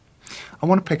I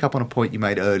want to pick up on a point you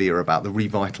made earlier about the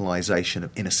revitalisation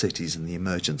of inner cities and the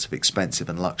emergence of expensive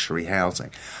and luxury housing.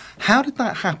 How did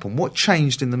that happen? What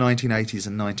changed in the 1980s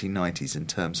and 1990s in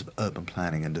terms of urban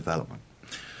planning and development?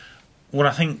 Well,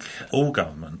 I think all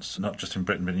governments, not just in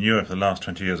Britain but in Europe, the last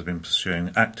 20 years have been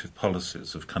pursuing active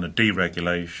policies of kind of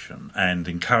deregulation and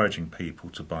encouraging people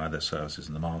to buy their services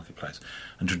in the marketplace.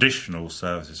 And traditional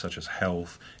services such as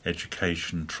health,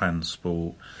 education,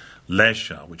 transport,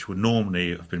 leisure, which would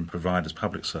normally have been provided as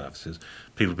public services,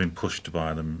 people have been pushed to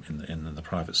buy them in the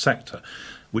private sector,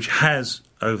 which has,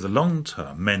 over the long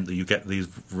term, meant that you get these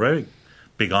very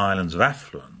big islands of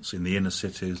affluence in the inner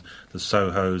cities, the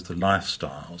Sohos, the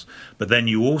lifestyles. But then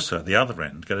you also, at the other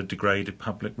end, get a degraded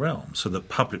public realm, so that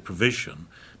public provision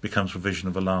becomes provision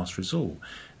of a last resort.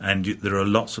 And there are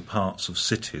lots of parts of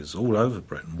cities all over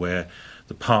Britain where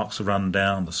the parks are run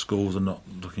down, the schools are not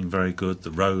looking very good,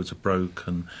 the roads are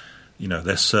broken,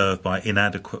 they're served by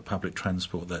inadequate public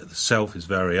transport that itself is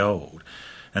very old.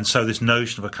 And so this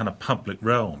notion of a kind of public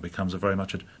realm becomes very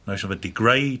much a notion of a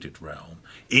degraded realm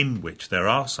in which there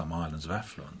are some islands of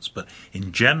affluence, but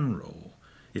in general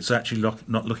it's actually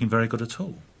not looking very good at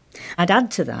all. I'd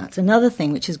add to that another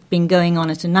thing which has been going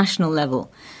on at a national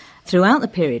level throughout the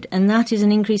period, and that is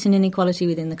an increase in inequality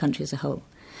within the country as a whole.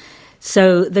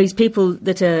 So those people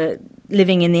that are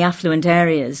living in the affluent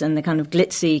areas and the kind of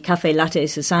glitzy cafe latte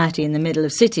society in the middle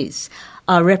of cities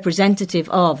are representative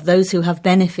of those who have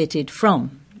benefited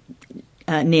from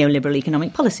neoliberal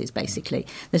economic policies, basically,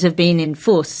 that have been in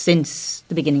force since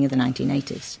the beginning of the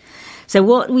 1980s. So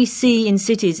what we see in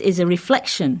cities is a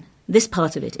reflection, this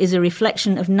part of it, is a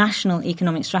reflection of national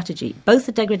economic strategy, both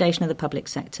the degradation of the public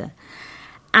sector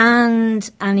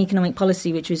and an economic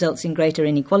policy which results in greater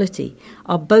inequality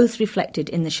are both reflected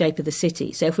in the shape of the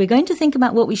city. So if we're going to think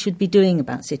about what we should be doing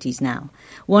about cities now,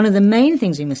 one of the main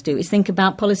things we must do is think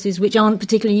about policies which aren't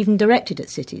particularly even directed at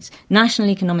cities. National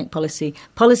economic policy,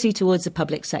 policy towards the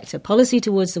public sector, policy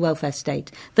towards the welfare state.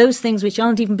 Those things which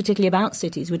aren't even particularly about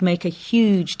cities would make a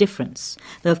huge difference.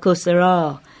 Though, of course, there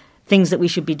are things that we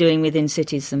should be doing within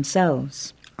cities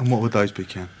themselves. And what would those be,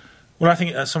 Ken? Well, I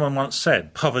think, as someone once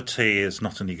said, poverty is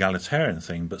not an egalitarian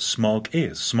thing, but smog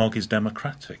is. Smog is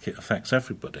democratic. It affects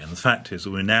everybody. And the fact is that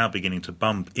we're now beginning to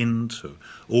bump into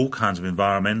all kinds of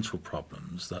environmental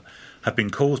problems that have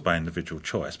been caused by individual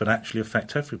choice, but actually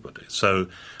affect everybody. So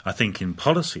I think in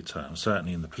policy terms,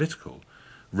 certainly in the political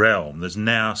realm, there's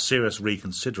now serious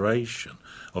reconsideration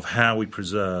of how we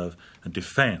preserve and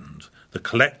defend the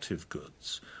collective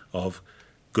goods of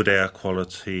good air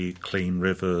quality, clean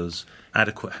rivers,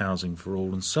 adequate housing for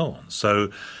all, and so on. So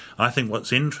I think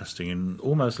what's interesting in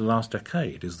almost the last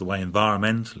decade is the way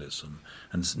environmentalism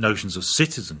and notions of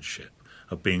citizenship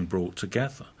are being brought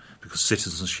together, because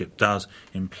citizenship does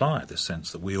imply this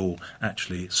sense that we all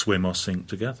actually swim or sink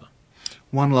together.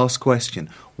 One last question.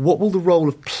 What will the role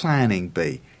of planning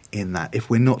be in that if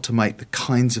we're not to make the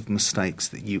kinds of mistakes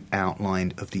that you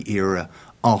outlined of the era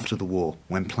after the war,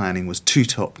 when planning was too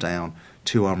top-down,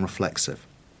 too unreflexive?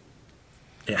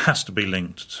 It has to be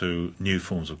linked to new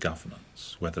forms of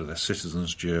governance, whether they're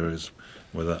citizens' juries,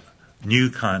 whether new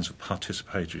kinds of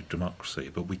participatory democracy.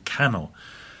 But we cannot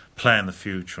plan the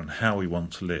future and how we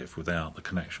want to live without the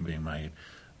connection being made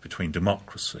between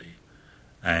democracy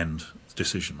and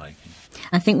decision-making.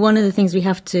 I think one of the things we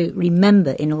have to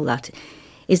remember in all that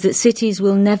is that cities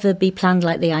will never be planned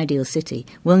like the ideal city,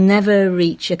 will never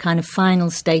reach a kind of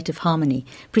final state of harmony,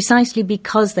 precisely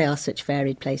because they are such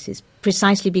varied places,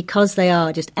 precisely because they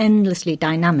are just endlessly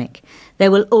dynamic.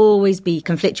 There will always be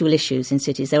conflictual issues in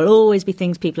cities. There will always be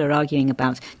things people are arguing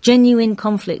about, genuine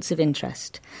conflicts of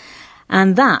interest.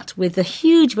 And that, with the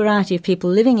huge variety of people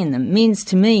living in them, means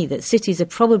to me that cities are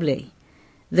probably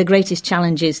the greatest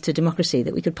challenges to democracy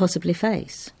that we could possibly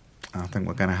face. I think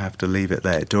we're going to have to leave it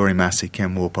there. Doreen Massey,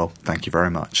 Ken Walpole, thank you very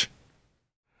much.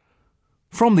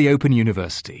 From the Open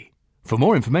University. For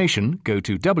more information, go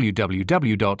to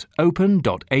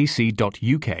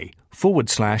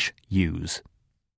www.open.ac.uk/use.